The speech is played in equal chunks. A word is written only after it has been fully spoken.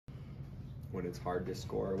when it's hard to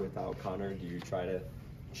score without Connor? Do you try to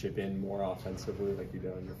chip in more offensively like you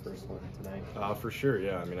did on your first one tonight? For sure,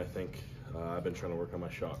 yeah. I mean, I think I've been trying to work on my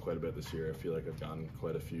shot quite a bit this year. I feel like I've gotten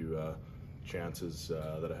quite a few chances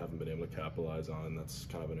that I haven't been able to capitalize on, and that's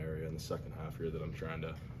kind of an area in the second half here that I'm trying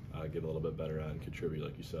to get a little bit better at and contribute,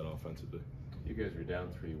 like you said, offensively. You guys were down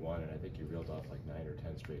 3-1, and I think you reeled off like 9 or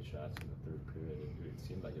 10 straight shots in the third period. It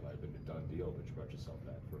seemed like it might have been a done deal, but you brought yourself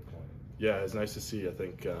back for a point. Yeah, it's nice to see. I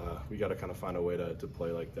think we got to kind of find a way to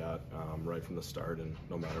play like that right from the start, and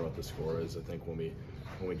no matter what the score is. I think when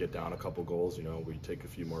we get down a couple goals, you know, we take a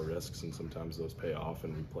few more risks, and sometimes those pay off,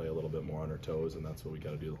 and we play a little bit more on our toes, and that's what we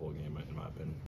got to do the whole game, in my opinion.